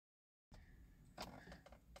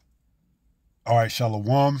All right,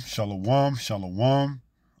 shalom, shalom, shalom.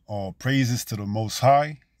 All praises to the Most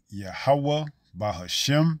High, Yahweh,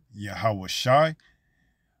 Bahashem, Yahweh Shai,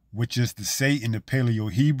 which is to say in the Paleo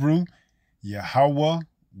Hebrew, Yahweh,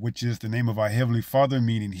 which is the name of our Heavenly Father,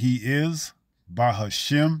 meaning He is,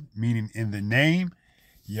 Bahashem, meaning in the name,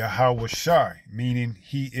 Yahweh Shai, meaning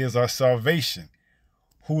He is our salvation,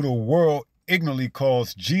 who the world ignorantly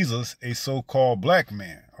calls Jesus a so-called black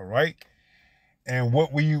man, all right? And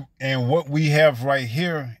what we have right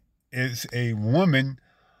here is a woman,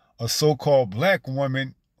 a so-called black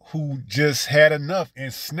woman, who just had enough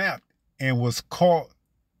and snapped and was caught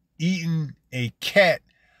eating a cat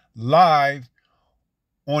live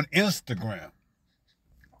on Instagram.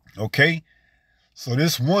 Okay? So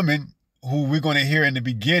this woman, who we're going to hear in the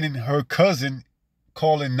beginning, her cousin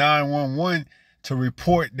calling 911 to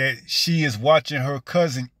report that she is watching her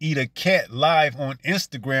cousin eat a cat live on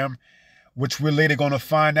Instagram, which we're later going to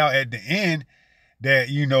find out at the end that,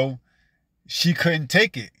 she couldn't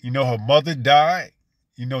take it. Her mother died.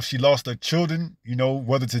 She lost her children,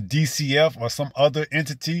 whether it's a DCF or some other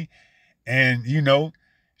entity. And,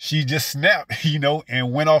 she just snapped,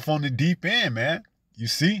 and went off on the deep end, man. You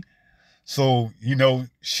see? So,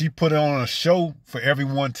 she put it on a show for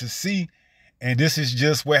everyone to see. And this is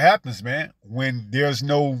just what happens, man, when there's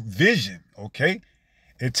no vision, okay?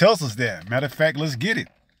 It tells us that. Matter of fact, let's get it.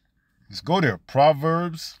 Let's go there.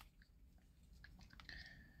 Proverbs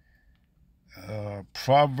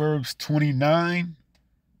 29,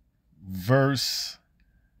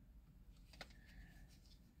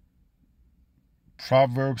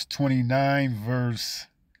 verse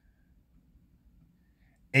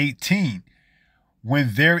 18.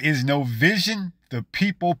 When there is no vision, the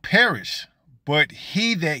people perish, but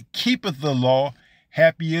he that keepeth the law,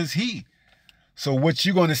 happy is he. So what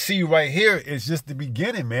you're going to see right here is just the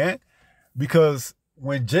beginning, man. Because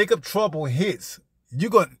when Jacob trouble hits, you're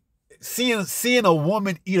going seeing a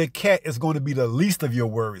woman eat a cat is going to be the least of your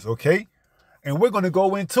worries, okay? And we're going to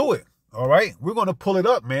go into it, all right? We're going to pull it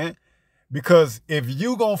up, man. Because if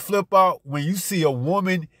you going to flip out when you see a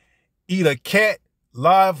woman eat a cat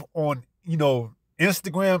live on,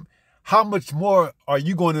 Instagram, how much more are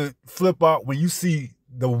you going to flip out when you see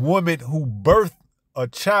the woman who birthed a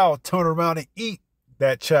child turn around and eat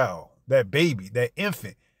that child, that baby, that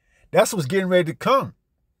infant? That's what's getting ready to come.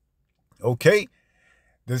 Okay?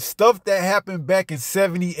 The stuff that happened back in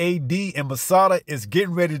 70 AD in Masada is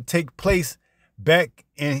getting ready to take place back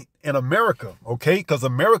in America. Okay? Because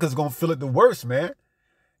America's going to feel it the worst, man.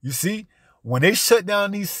 You see? When they shut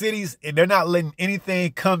down these cities and they're not letting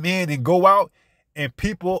anything come in and go out, and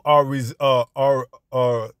people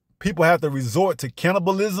people have to resort to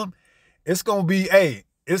cannibalism, it's going to be,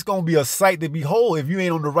 it's going to be a sight to behold if you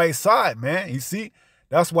ain't on the right side, man. You see?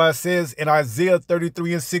 That's why it says in Isaiah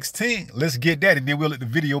 33 and 16, let's get that, and then we'll let the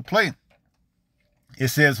video play. It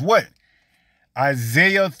says what?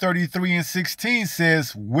 Isaiah 33 and 16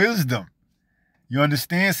 says wisdom. You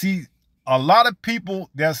understand? See, a lot of people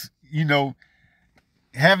that's,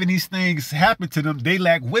 having these things happen to them, they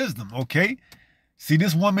lack wisdom, okay? See,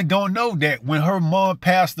 this woman don't know that when her mom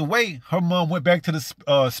passed away, her mom went back to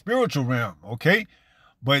the spiritual realm, okay?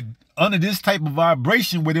 But under this type of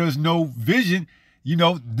vibration where there's no vision,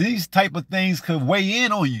 these type of things could weigh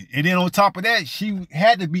in on you. And then on top of that, she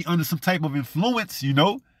had to be under some type of influence, and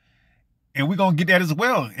we're going to get that as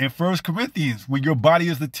well in 1 Corinthians, when your body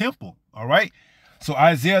is the temple, all right? So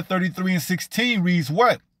Isaiah 33 and 16 reads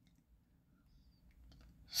what?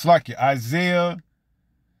 It's like it. Isaiah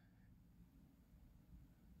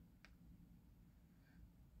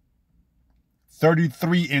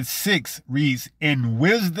 33 and 6 reads, "In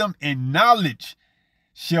wisdom and knowledge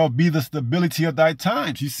shall be the stability of thy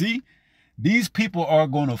times." You see, these people are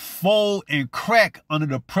going to fold and crack under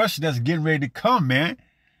the pressure that's getting ready to come, man.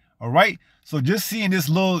 All right? So just seeing this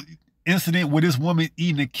little incident with this woman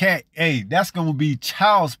eating a cat, that's going to be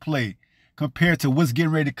child's play compared to what's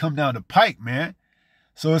getting ready to come down the pike, man.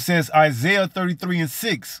 So it says Isaiah 33 and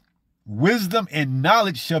 6, "Wisdom and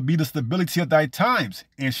knowledge shall be the stability of thy times,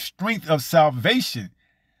 and strength of salvation.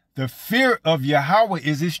 The fear of Yahweh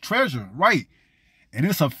is his treasure." Right. And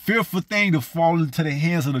it's a fearful thing to fall into the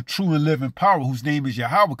hands of the true and living power, whose name is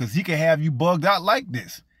Yahweh, because he can have you bugged out like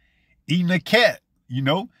this, eating a cat,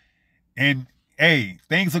 And,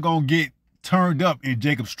 things are going to get turned up in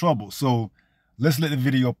Jacob's trouble. So let's let the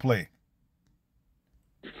video play.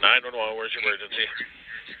 911, where's your emergency?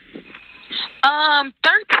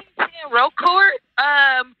 1310 Road Court.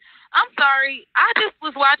 I'm sorry. I just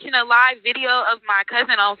was watching a live video of my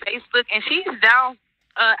cousin on Facebook, and she's down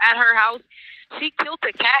at her house. She killed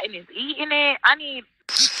a cat and is eating it. I need...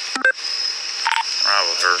 I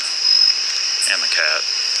was her. And the cat.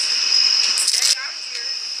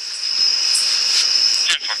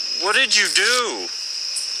 What did you do?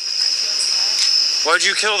 Why'd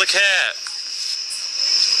you kill the cat?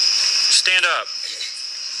 Stand up.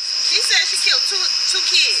 She said she killed two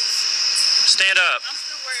kids. Stand up. I'm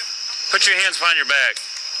still worried. Put your hands behind your back.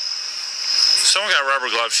 Someone got rubber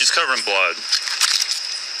gloves. She's covered in blood.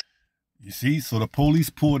 You see, so the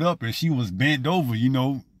police pulled up and she was bent over, you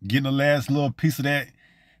know, getting the last little piece of that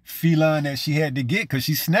feline that she had to get because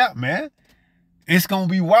she snapped, man. It's going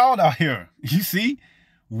to be wild out here. You see,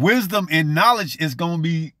 wisdom and knowledge is going to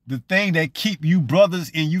be the thing that keep you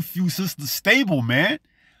brothers and you few sisters stable, man.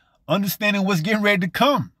 Understanding what's getting ready to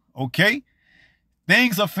come, okay?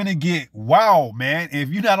 Things are finna get wild, man. If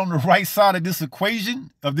you're not on the right side of this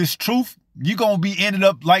equation, of this truth, you're going to be ended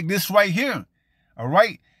up like this right here, all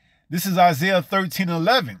right? This is Isaiah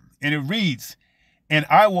 13:11, and it reads, and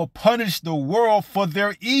I will punish the world for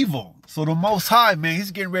their evil. So the Most High, man,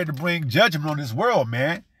 he's getting ready to bring judgment on this world,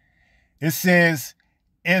 man. It says,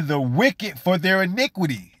 and the wicked for their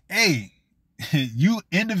iniquity. Hey, you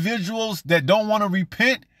individuals that don't want to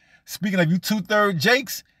repent, speaking of you 2/3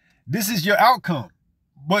 Jakes, this is your outcome.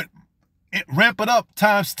 But ramp it up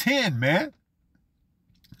times 10, man.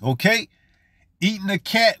 Okay? Eating a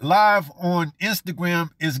cat live on Instagram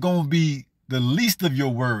is going to be the least of your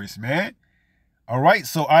worries, man. All right?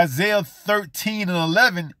 So Isaiah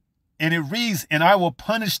 13:11, and it reads, and I will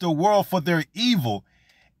punish the world for their evil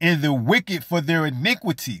and the wicked for their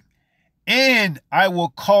iniquity. And I will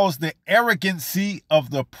cause the arrogancy of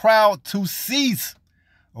the proud to cease.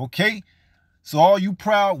 Okay? So all you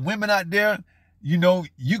proud women out there, you know,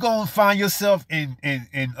 you're going to find yourself in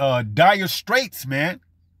dire straits, man.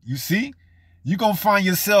 You see? You're going to find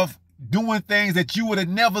yourself doing things that you would have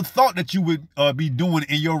never thought that you would be doing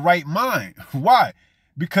in your right mind. Why?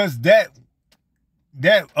 Because that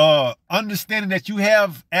understanding that you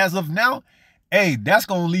have as of now, hey, that's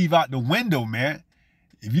going to leave out the window, man.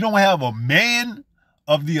 If you don't have a man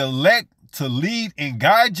of the elect to lead and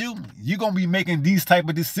guide you, you're going to be making these type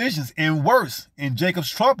of decisions and worse, in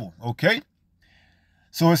Jacob's trouble, okay?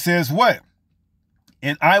 So it says what?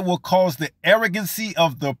 And I will cause the arrogancy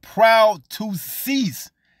of the proud to cease.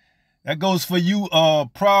 That goes for you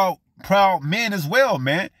proud men as well,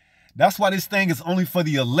 man. That's why this thing is only for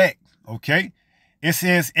the elect, okay? It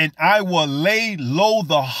says, and I will lay low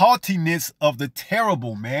the haughtiness of the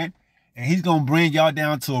terrible, man. And he's going to bring y'all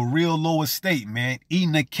down to a real low estate, man.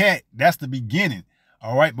 Eating a cat, that's the beginning,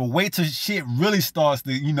 all right? But wait till shit really starts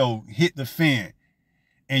to, you know, hit the fan.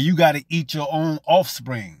 And you got to eat your own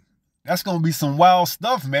offspring. That's going to be some wild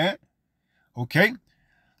stuff, man. Okay?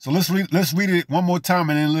 So let's read it one more time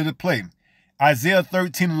and then let it play. Isaiah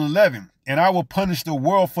 13:11. And I will punish the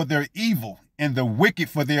world for their evil and the wicked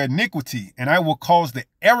for their iniquity. And I will cause the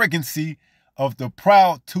arrogancy of the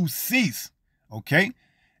proud to cease. Okay?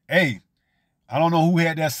 Hey, I don't know who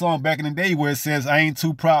had that song back in the day where it says, I ain't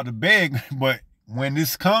too proud to beg. But when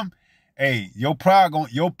this come, hey, your pride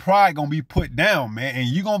gonna be put down, man. And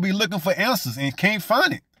you're going to be looking for answers and can't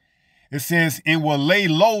find it. It says, and will lay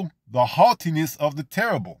low the haughtiness of the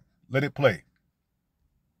terrible. Let it play.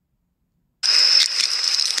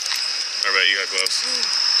 All right, you got gloves.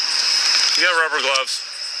 You got rubber gloves.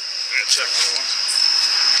 Yeah, check other ones.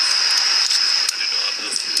 I do not have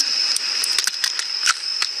those.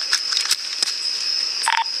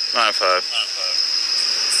 9-5.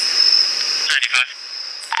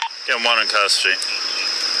 95. Get one in custody.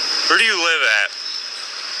 Where do you live at?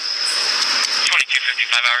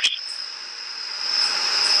 2255 hours.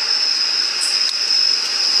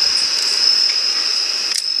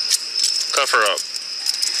 Cuff her up.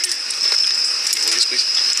 Release, please.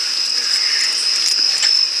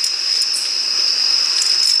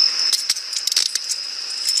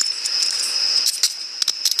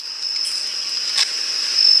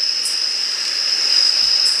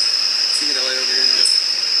 Can you get that light over here now?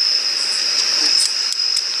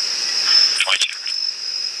 22.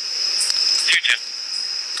 22.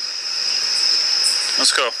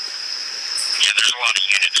 Let's go. Yeah, there's a lot of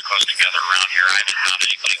units close together around here. I haven't found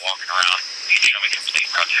anybody walking around. You can show me complete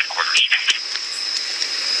route to headquarters.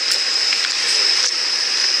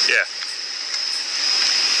 Yeah.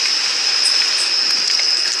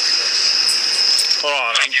 Hold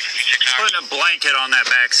on, I'm putting a blanket on that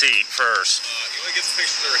back seat first. You want to get some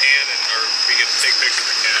pictures of her hand, or we get to take pictures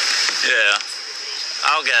of the cat? Yeah,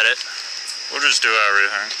 I'll get it. We'll just do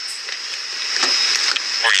everything.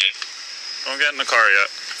 48. Don't get in the car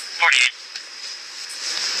yet. 48.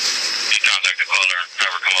 You contact the caller and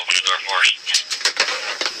have her come open the door for us.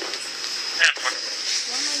 Yeah.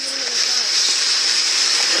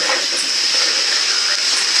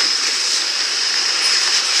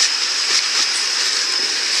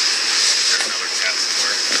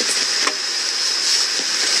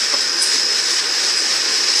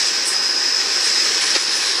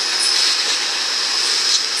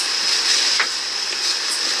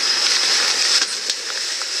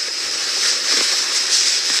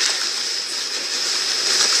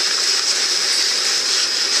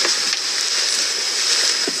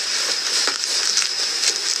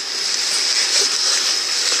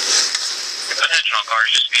 southbound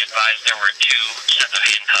cars. Just be advised there were 2 sets of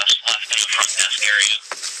handcuffs left in the front desk area.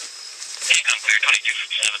 Handgun clear,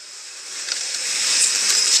 2257.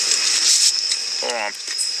 Hold on.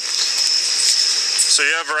 So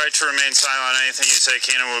you have a right to remain silent on anything you say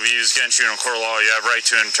can and will be used against you in a court of law. You have a right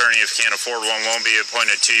to an attorney if you can't afford one, won't be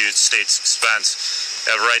appointed to you at state's expense.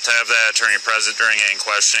 You have a right to have that attorney present during any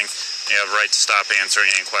questioning. You have a right to stop answering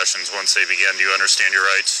any questions once they begin. Do you understand your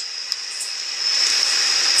rights?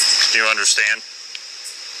 Do you understand?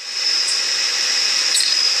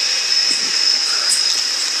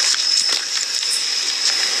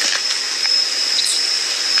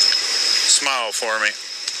 Smile for me.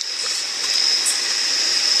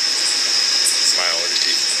 Smile with your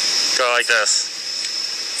teeth. Go like this.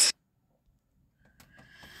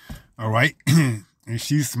 All right. And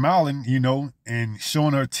she's smiling, you know, and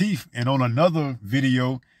showing her teeth. And on another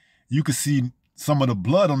video, you could see some of the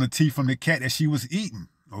blood on the teeth from the cat that she was eating.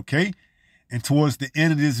 Okay. And towards the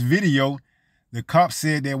end of this video, the cop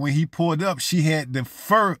said that when he pulled up, she had the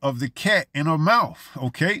fur of the cat in her mouth.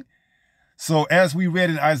 Okay. So as we read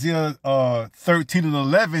in Isaiah 13 and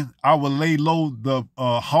 11, I will lay low the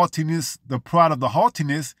haughtiness, the pride of the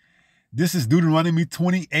haughtiness. This is Deuteronomy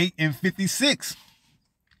 28 and 56.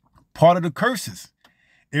 Part of the curses.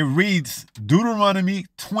 It reads, Deuteronomy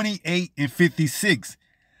 28 and 56.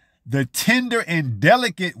 The tender and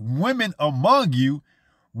delicate women among you,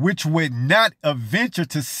 which would not adventure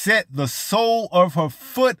to set the sole of her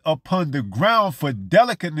foot upon the ground for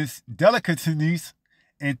delicateness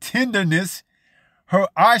and tenderness, her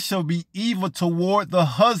eye shall be evil toward the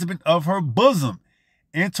husband of her bosom,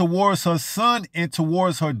 and towards her son, and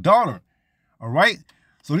towards her daughter. All right?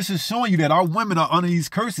 So this is showing you that our women are under these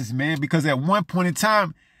curses, man, because at one point in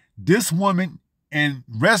time, this woman and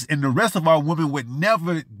the rest of our women would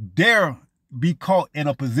never dare be caught in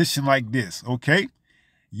a position like this, okay?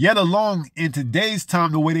 Yet alone in today's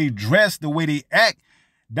time, the way they dress, the way they act,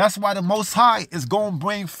 that's why the Most High is going to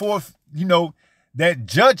bring forth, you know, that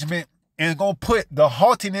judgment and going to put the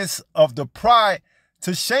haughtiness of the pride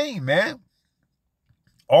to shame, man.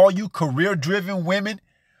 All you career-driven women,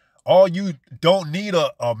 all you don't need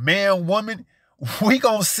a man, woman, we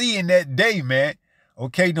going to see in that day, man.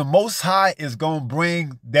 Okay, the Most High is going to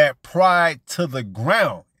bring that pride to the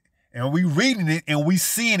ground. And we reading it and we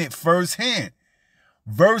seeing it firsthand.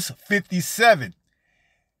 Verse 57,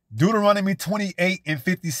 Deuteronomy 28 and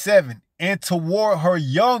 57, and toward her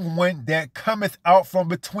young one that cometh out from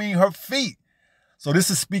between her feet. So this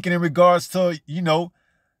is speaking in regards to, you know,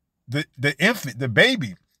 the infant, the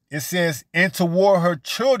baby. It says, and toward her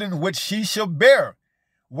children which she shall bear.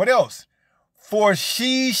 What else? For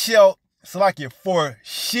she shall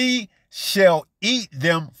eat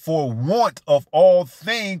them for want of all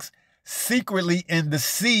things secretly in the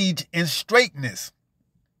siege and straitness.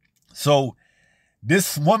 So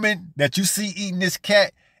this woman that you see eating this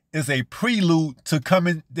cat is a prelude to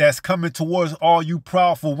that's coming towards all you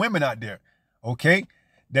proudful women out there, okay?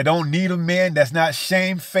 That don't need a man, that's not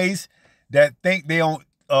shamefaced, that think they on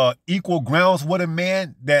equal grounds with a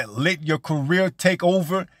man, that let your career take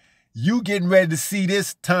over. You getting ready to see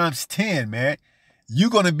this times 10, man. You're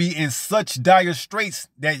going to be in such dire straits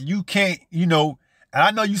that you can't, you know, and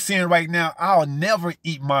I know you saying right now, I'll never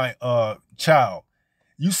eat my child.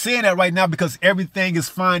 You saying that right now because everything is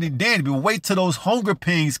fine and dandy, but wait till those hunger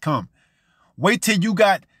pains come. Wait till you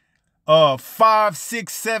got 5,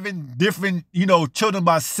 6, 7 different, you know, children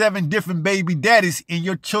by 7 different baby daddies, and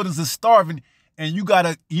your children are starving, and you got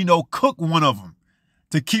to, you know, cook one of them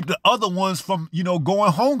to keep the other ones from, you know,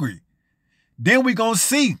 going hungry. Then we gonna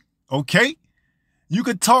see, okay? You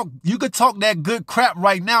could talk that good crap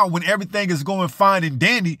right now when everything is going fine and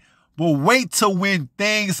dandy, but wait till when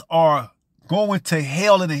things are going to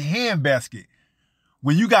hell in a handbasket.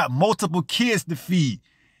 When you got multiple kids to feed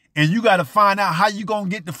and you got to find out how you going to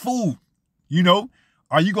get the food. You know,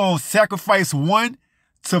 are you going to sacrifice one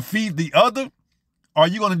to feed the other? Or are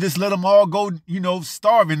you going to just let them all go, you know,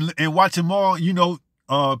 starving and watch them all, you know,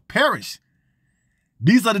 perish?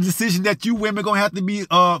 These are the decisions that you women going to have to be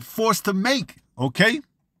forced to make, okay?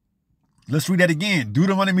 Let's read that again.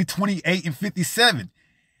 Deuteronomy 28 and 57.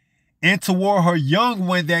 And toward her young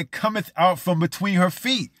one that cometh out from between her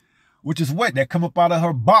feet, which is what? That come up out of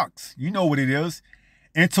her box. You know what it is.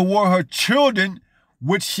 And toward her children,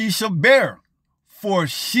 which she shall bear. For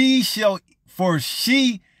she shall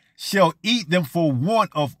eat them for want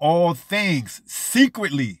of all things,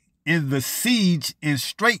 secretly in the siege and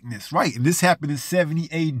straitness. Right. And this happened in 70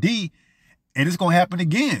 AD. And it's going to happen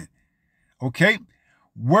again. Okay.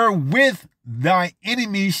 Wherewith thy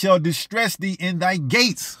enemies shall distress thee in thy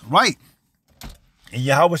gates. Right. And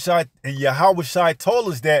Yahushua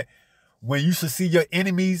told us that when you should see your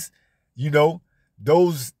enemies, you know,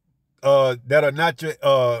 those that are not your,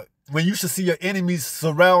 when you should see your enemies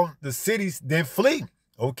surround the cities, then flee,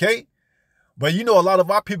 okay? But, you know, a lot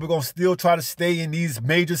of our people are going to still try to stay in these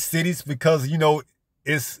major cities because, you know,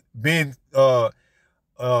 it's been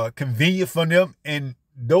convenient for them. And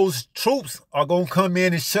those troops are going to come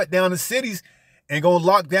in and shut down the cities and going to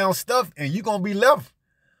lock down stuff, and you're going to be left,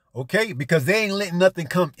 okay? Because they ain't letting nothing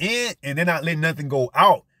come in and they're not letting nothing go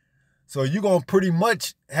out. So you're going to pretty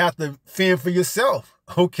much have to fend for yourself,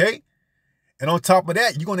 okay? And on top of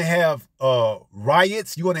that, you're going to have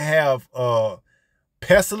riots. You're going to have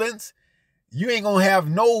pestilence. You ain't going to have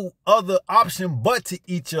no other option but to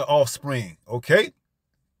eat your offspring, okay?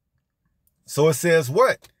 So it says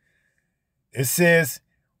what? It says,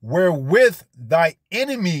 wherewith thy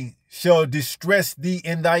enemy shall distress thee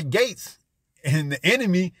in thy gates. And the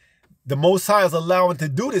enemy, the Most High is allowing to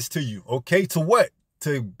do this to you, okay? To what?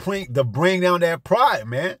 To bring down that pride,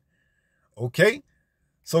 man, okay?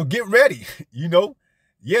 So get ready, you know?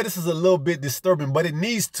 Yeah, this is a little bit disturbing, but it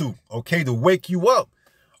needs to, okay, to wake you up,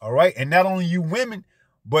 all right? And not only you women,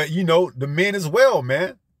 but, you know, the men as well,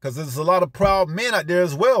 man, because there's a lot of proud men out there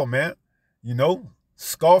as well, man, you know,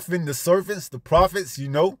 scoffing the servants, the prophets, you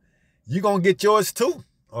know, you're going to get yours too,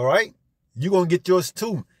 all right? You're going to get yours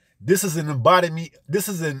too. This is an embodiment. This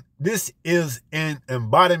is an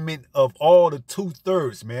embodiment of all the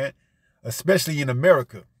 2/3, man, especially in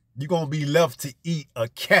America. You're going to be left to eat a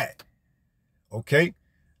cat, okay?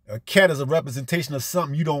 A cat is a representation of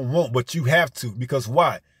something you don't want, but you have to, because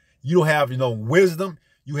why? You don't have no wisdom,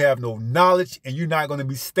 you have no knowledge, and you're not going to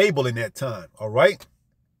be stable in that time, all right?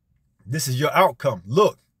 This is your outcome.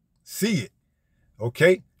 Look, see it,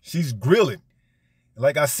 okay? She's grilling.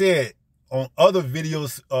 Like I said, on other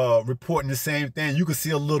videos reporting the same thing, you can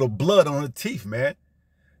see a little blood on her teeth, man.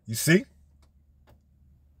 You see?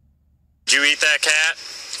 Did you eat that cat?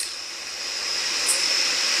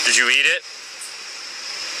 Did you eat it?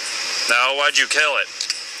 No, why'd you kill it?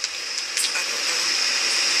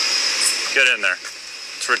 Get in there.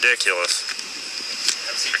 It's ridiculous.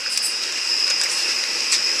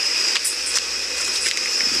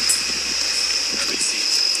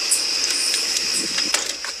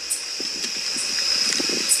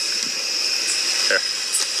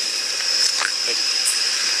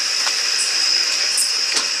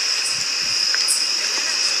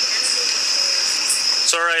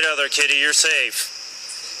 It's all right, other kitty. You're safe.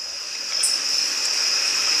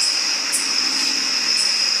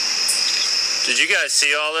 Did you guys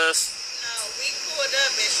see all this? No, we pulled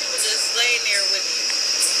up and she was just laying there with me.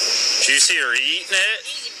 Did you see her eating it?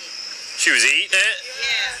 Eating it. She was eating it?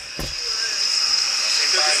 Yeah. She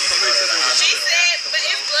said, but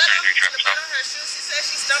it's blood on her shoes. She said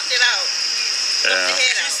she stumped it out. Yeah. Stumped the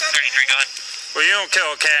head out. 33 gun. Well, you don't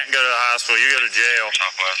kill a cat and go to the hospital. You go to jail.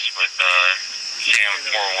 Southwest with Sam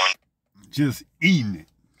 401. Just eating it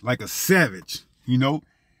like a savage, you know?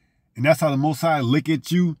 And that's how the Most High look at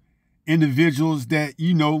you, individuals that,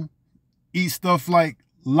 you know, eat stuff like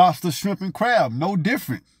lobster, shrimp, and crab. No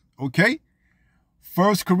different, okay?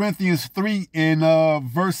 1 Corinthians 3 in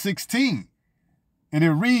verse 16. And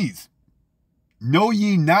it reads, know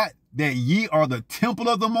ye not that ye are the temple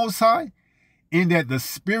of the Most High, and that the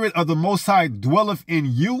Spirit of the Most High dwelleth in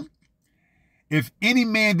you? If any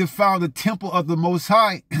man defile the temple of the Most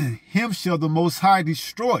High, him shall the Most High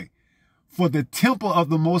destroy. For the temple of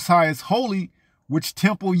the Most High is holy, which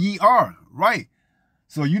temple ye are. Right.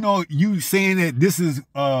 So, you know, you saying that this is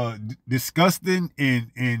disgusting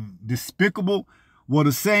and despicable. Well,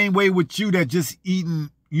 the same way with you that just eating,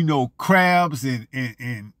 you know, crabs and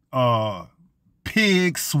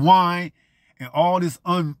pigs, swine, and all this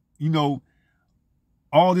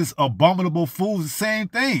all this abominable food, the same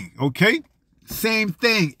thing, okay? Same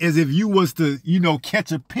thing as if you was to, you know,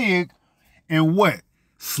 catch a pig and what?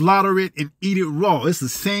 Slaughter it and eat it raw. It's the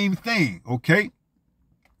same thing, okay?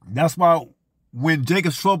 That's why when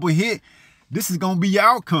Jacob's trouble hit, this is going to be your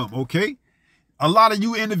outcome, okay? A lot of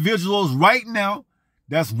you individuals right now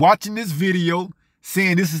that's watching this video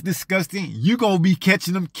saying this is disgusting, you're going to be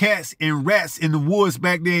catching them cats and rats in the woods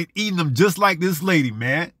back there and eating them just like this lady,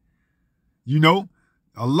 man. You know,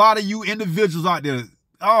 a lot of you individuals out there,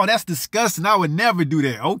 oh, that's disgusting. I would never do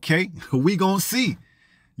that. Okay, we going to see.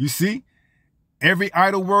 You see? Every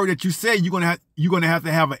idle word that you say, you're gonna have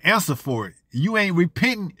to have an answer for it. You ain't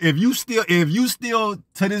repenting. If you still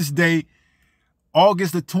to this day,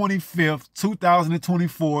 August the 25th,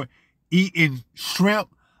 2024, eating shrimp,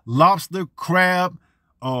 lobster, crab,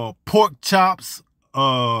 pork chops,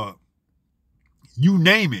 you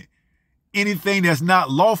name it, anything that's not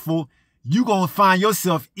lawful, you gonna find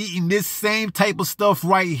yourself eating this same type of stuff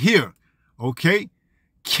right here. okay?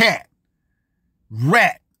 Cat,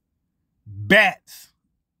 rat, bats,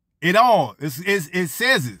 it all. It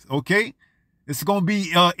says it, okay? It's going to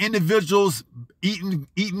be individuals eating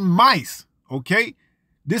mice, okay?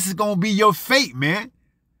 This is going to be your fate, man.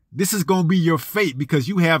 This is going to be your fate because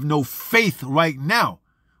you have no faith right now,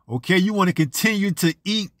 okay? You want to continue to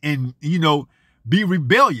eat and, you know, be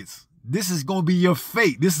rebellious. This is going to be your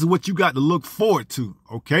fate. This is what you got to look forward to,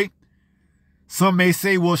 okay? Some may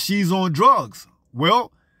say, well, she's on drugs.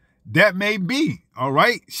 Well, that may be, all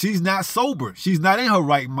right? She's not sober. She's not in her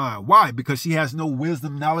right mind. Why? Because she has no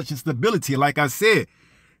wisdom, knowledge, and stability. Like I said,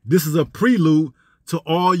 this is a prelude to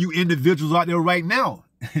all you individuals out there right now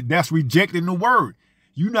that's rejecting the word.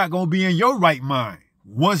 You're not going to be in your right mind.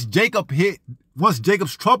 Once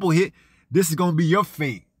Jacob's trouble hit, this is going to be your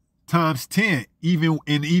fate times 10,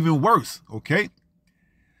 even worse, okay?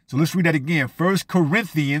 So let's read that again. 1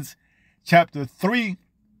 Corinthians chapter 3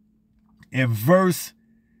 and verse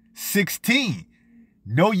 16.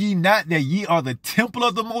 Know ye not that ye are the temple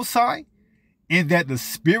of the Most High, and that the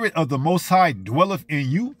Spirit of the Most High dwelleth in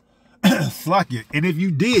you? Slack it. And if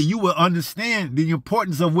you did, you will understand the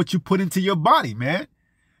importance of what you put into your body, man.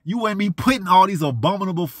 You wouldn't be putting all these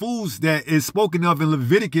abominable foods that is spoken of in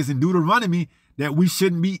Leviticus and Deuteronomy that we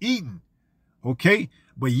shouldn't be eating, okay?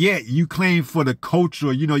 But yet you claim for the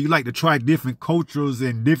culture, you know, you like to try different cultures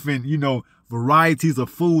and different, you know, varieties of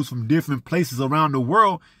foods from different places around the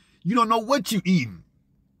world. You don't know what you eating,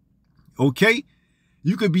 okay?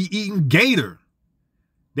 You could be eating gator.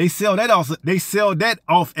 They sell that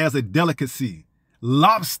off as a delicacy.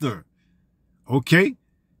 Lobster, okay?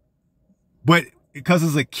 But because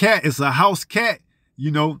it's a cat, it's a house cat,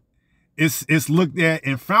 you know, it's looked at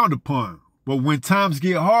and frowned upon. But when times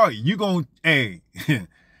get hard, you gonna, hey,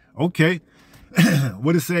 okay.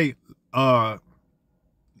 What it say?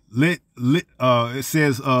 It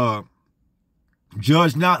says,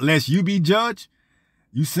 judge not lest you be judged.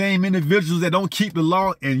 You same individuals that don't keep the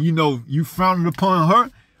law and, you know, you frowning upon her,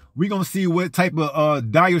 we gonna see what type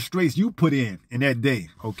of dire straits you put in that day,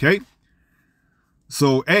 okay?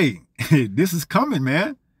 So, hey, this is coming,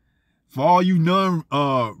 man. For all you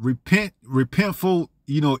repentful,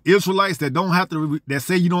 you know, Israelites that don't have to, that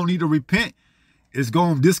say you don't need to repent, this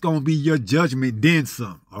gonna be your judgment, then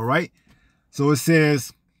some, all right? So it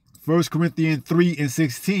says, 1 Corinthians 3 and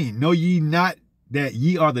 16, know ye not that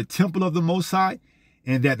ye are the temple of the Most High,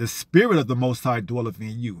 and that the Spirit of the Most High dwelleth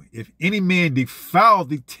in you? If any man defile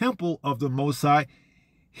the temple of the Most High,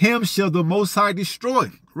 him shall the Most High destroy,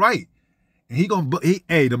 right? And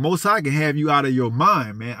the Most High can have you out of your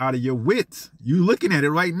mind, man, out of your wits. You looking at it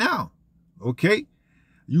right now, okay?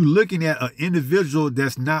 You looking at an individual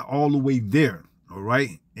that's not all the way there, all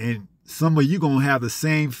right? And some of you gonna have the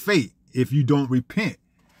same fate if you don't repent.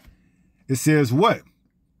 It says what?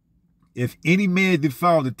 If any man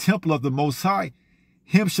defile the temple of the Most High,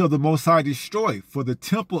 him shall the Most High destroy. For the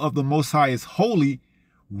temple of the Most High is holy,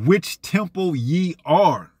 which temple ye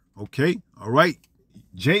are. Okay, all right,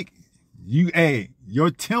 Jake,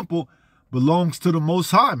 your temple belongs to the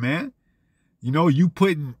Most High, man. You know, you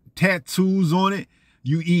putting tattoos on it,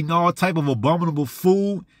 you eating all type of abominable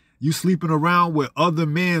food, you sleeping around with other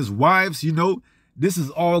men's wives, you know, this is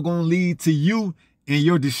all going to lead to you and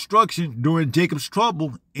your destruction during Jacob's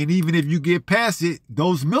trouble. And even if you get past it,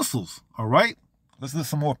 those missiles, all right? Let's listen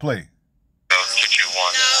some more play. No, she was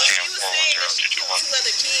saying that she killed 2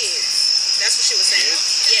 other kids. That's what she was saying.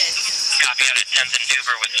 Yes. Copy out at 10th and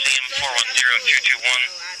Duver with CM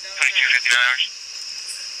 410-221, 2259 hours.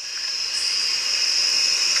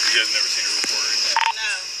 You guys never seen her report or anything?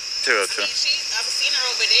 No. 202. I've seen her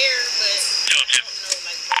over there, but I don't know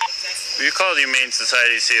like what exactly. You call the Humane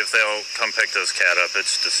Society, see if they'll come pick this cat up.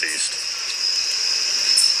 It's deceased.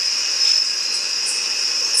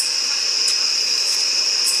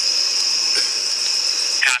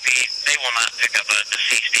 They will not pick up a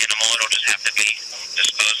deceased animal. It'll just have to be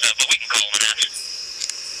disposed of, but we can call them and ask.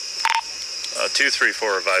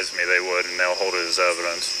 234 advised me they would, and they'll hold it as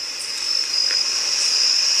evidence.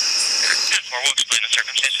 10-4, we'll explain the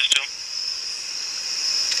circumstances to them.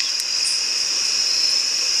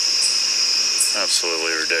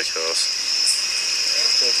 Absolutely ridiculous.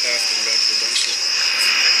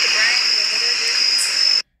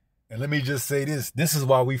 And let me just say this. This is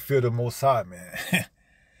why we fear the Most High, man.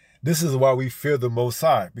 This is why we fear the Most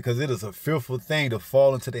High, because it is a fearful thing to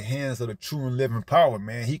fall into the hands of the true and living power,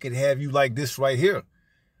 man. He could have you like this right here,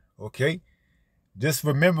 okay? Just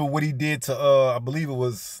remember what he did to, I believe it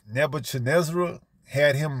was Nebuchadnezzar,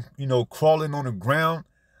 had him, you know, crawling on the ground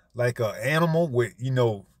like an animal with, you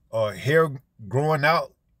know, hair growing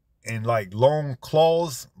out and like long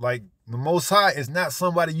claws, like The Most High is not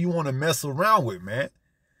somebody you want to mess around with, man.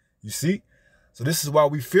 You see? So this is why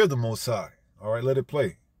we fear the Most High. All right, let it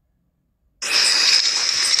play. All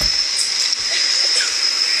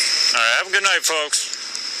right, have a good night, folks.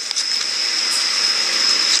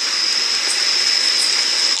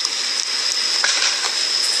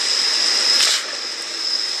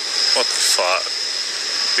 What the fuck?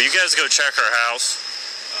 Will you guys go check our house?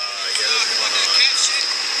 Yeah, there's one on.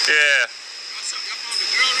 Yeah. What's up? Y'all found the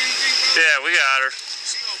girl or anything, bro? Yeah, we got her.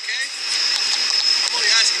 Is she okay? I'm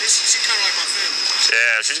only asking. She's kind of like my family.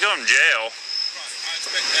 Yeah, she's going to jail. Right, I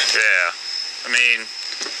expect that. Yeah. I mean,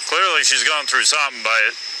 clearly she's going through something,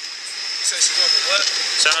 but You said she's going for what?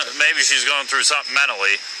 maybe she's going through something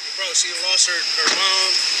mentally. Bro, she lost her mom,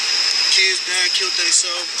 kids, dad killed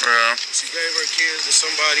themselves. Yeah. She gave her kids to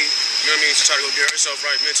somebody. You know what I mean? She tried to go get herself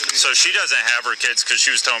right mentally. So she doesn't have her kids because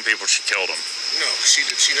she was telling people she killed them. No, she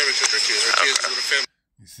never killed her kids. Her kids was with her family.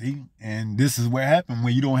 You see? And this is what happened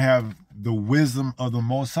when you don't have the wisdom of the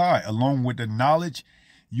Most High. Along with the knowledge,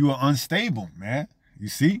 you are unstable, man.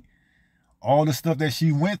 You see? All the stuff that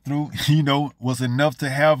she went through, was enough to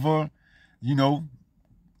have her,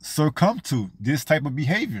 succumb to this type of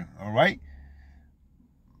behavior, all right?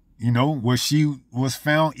 Where she was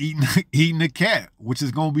found eating a cat, which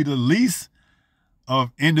is going to be the least of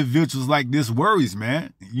individuals like this worries,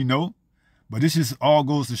 man, But this just all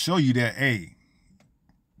goes to show you that, hey,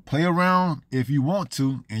 play around if you want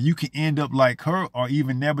to, and you can end up like her or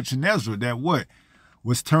even Nebuchadnezzar that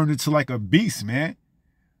was turned into like a beast, man,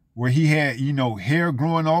 where he had, hair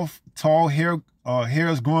growing off, tall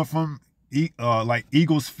hairs growing from like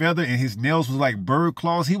eagle's feather, and his nails was like bird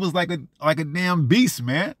claws. He was like a damn beast,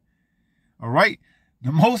 man. All right?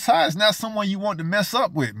 The Most High is not someone you want to mess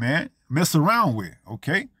up with, man. Mess around with,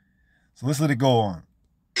 okay? So let's let it go on.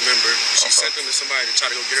 Remember, she sent them to somebody to try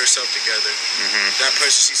to go get herself together. That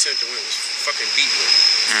person she sent them with was fucking beating them.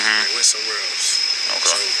 They went somewhere else.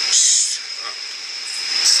 Okay. So,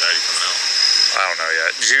 Saturday coming out? I don't know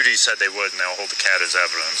yet. Judy said they would, and they'll hold the cat as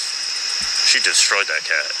evidence. She destroyed that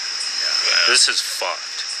cat. Yeah. This is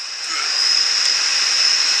fucked.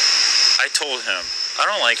 I told him, I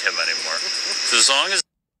don't like him anymore. As long as...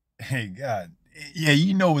 Hey, God. Yeah,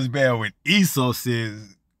 it's bad when Esau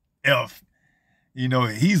says F.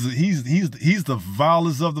 He's the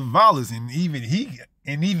vilest of the vilest, and even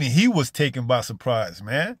he was taken by surprise,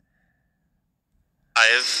 man.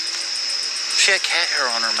 She had cat hair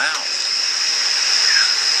on her mouth.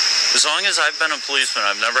 As long as I've been a policeman,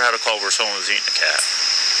 I've never had a call where someone was eating a cat.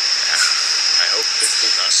 I hope this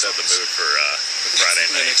does not set the mood for the Friday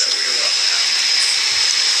night that we were about to have.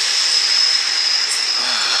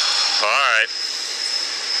 All right.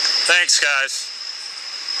 Thanks, guys.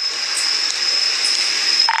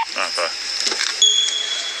 Okay.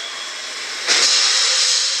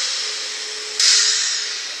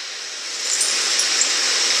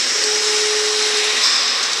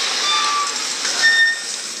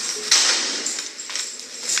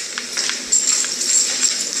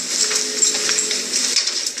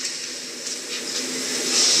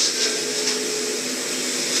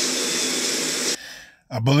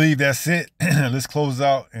 I believe that's it. Let's close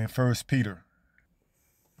out in 1 Peter.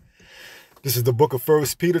 This is the book of 1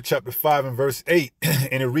 Peter chapter 5 and verse 8.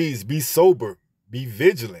 And it reads, be sober, be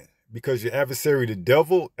vigilant, because your adversary, the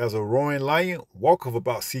devil, as a roaring lion, walketh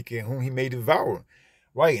about seeking whom he may devour.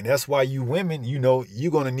 Right, and that's why you women,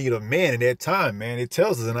 you're going to need a man in that time, man. It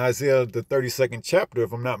tells us in Isaiah, the 32nd chapter,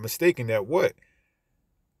 if I'm not mistaken, that what?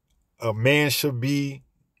 A man should be...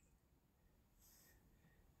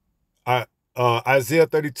 Isaiah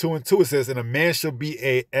 32:2, it says, and a man shall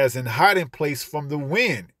be as an hiding place from the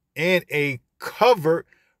wind, and a cover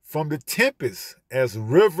from the tempest, as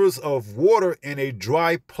rivers of water in a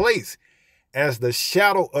dry place, as the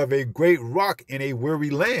shadow of a great rock in a weary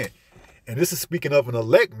land. And this is speaking of an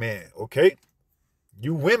elect man, okay?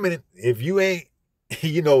 You women, if you ain't,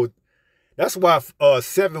 that's why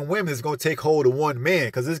 7 women is going to take hold of one man,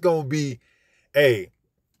 because it's going to be,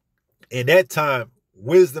 in that time,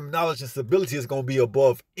 wisdom, knowledge, and stability is going to be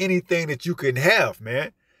above anything that you can have,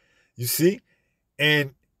 man. You see?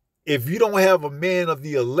 And if you don't have a man of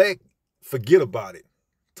the elect, forget about it.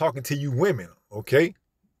 Talking to you women, okay?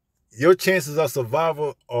 Your chances of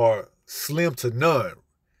survival are slim to none.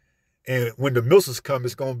 And when the missiles come,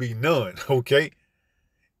 it's going to be none, okay?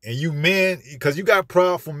 And you men, because you got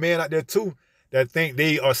proudful men out there too that think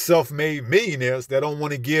they are self-made millionaires that don't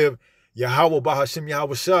want to give Yahweh Bahashim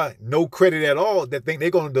Yahweh Shai no credit at all, that think they're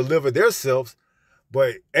going to deliver themselves.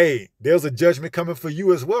 But hey, there's a judgment coming for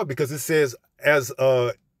you as well, because it says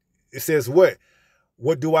what?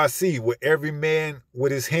 What do I see? With every man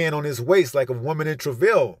with his hand on his waist like a woman in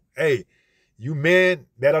travail. hey, you men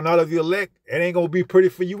that are not of the elect, it ain't going to be pretty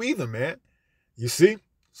for you either, man. You see?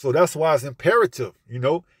 So that's why it's imperative, you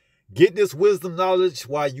know, get this wisdom knowledge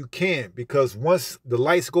while you can, because once the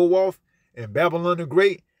lights go off in Babylon the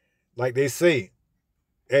Great, like they say,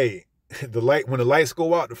 hey, when the lights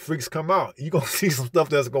go out, the freaks come out. You're going to see some stuff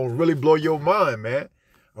that's going to really blow your mind, man.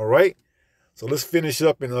 All right? So let's finish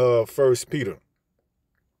up in 1 Peter.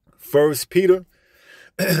 1 Peter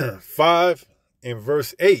 5 and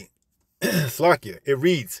verse 8. Slakia, it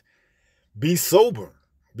reads, be sober,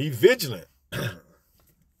 be vigilant.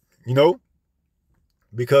 You know?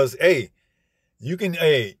 Because, hey,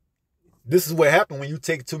 this is what happens when you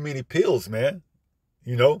take too many pills, man.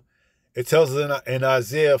 You know? It tells us in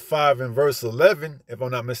Isaiah 5 and verse 11, if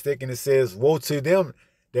I'm not mistaken, it says, woe to them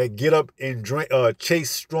that get up and drink,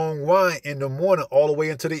 chase strong wine in the morning all the way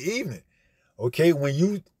into the evening. Okay, when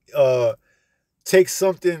you take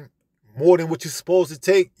something more than what you're supposed to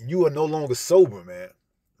take, you are no longer sober, man.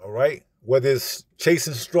 All right? Whether it's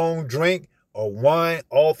chasing strong drink or wine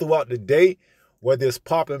all throughout the day, whether it's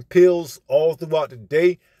popping pills all throughout the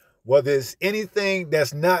day, whether it's anything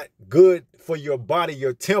that's not good for your body,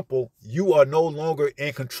 your temple, you are no longer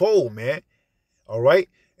in control, man. All right?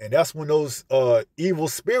 And that's when those evil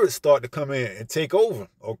spirits start to come in and take over,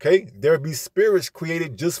 okay? There be spirits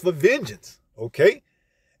created just for vengeance, okay?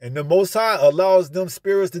 And the Most High allows them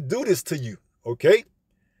spirits to do this to you, okay?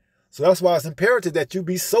 So that's why it's imperative that you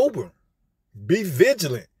be sober. Be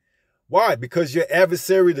vigilant. Why? Because your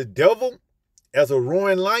adversary, the devil, as a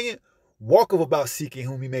roaring lion, walketh about seeking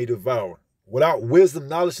whom he may devour. Without wisdom,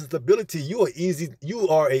 knowledge, and stability, you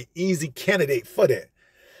are an easy candidate for that.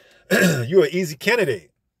 You're an easy candidate.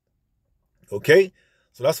 Okay?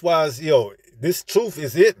 So that's why it's, this truth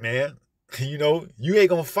is it, man. You know, you ain't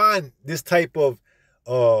gonna find this type of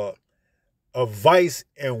advice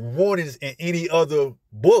and warnings in any other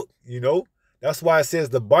book, you know. That's why it says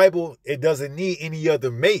the Bible, it doesn't need any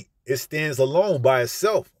other mate. It stands alone by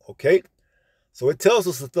itself, okay? So it tells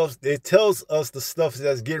us the stuff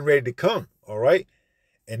that's getting ready to come, all right?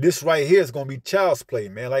 And this right here is gonna be child's play,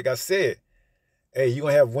 man. Like I said, hey, you're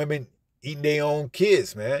gonna have women eating their own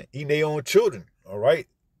kids, man, eating their own children, all right,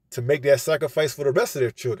 to make that sacrifice for the rest of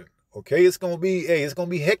their children, okay? It's gonna be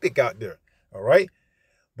hectic out there, all right?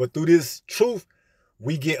 But through this truth,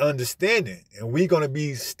 we get understanding, and we're gonna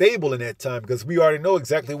be stable in that time because we already know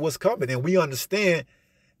exactly what's coming, and we understand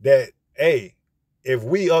that, hey, if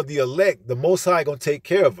we are the elect, the Most High gonna take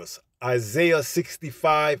care of us. Isaiah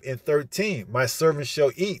 65 and 13, my servant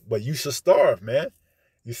shall eat, but you shall starve, man.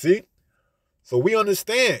 You see? So we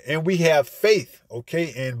understand and we have faith,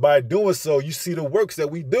 okay? And by doing so, you see the works that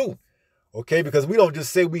we do, okay? Because we don't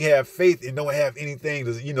just say we have faith and don't have anything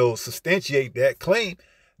to, substantiate that claim.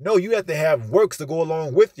 No, you have to have works to go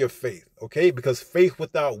along with your faith, okay? Because faith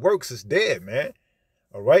without works is dead, man.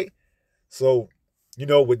 All right? So,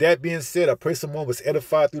 with that being said, I pray someone was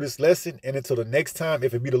edified through this lesson. And until the next time,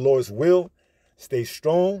 if it be the Lord's will, stay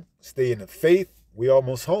strong, stay in the faith. We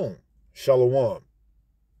almost home. Shalom.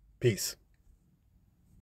 Peace.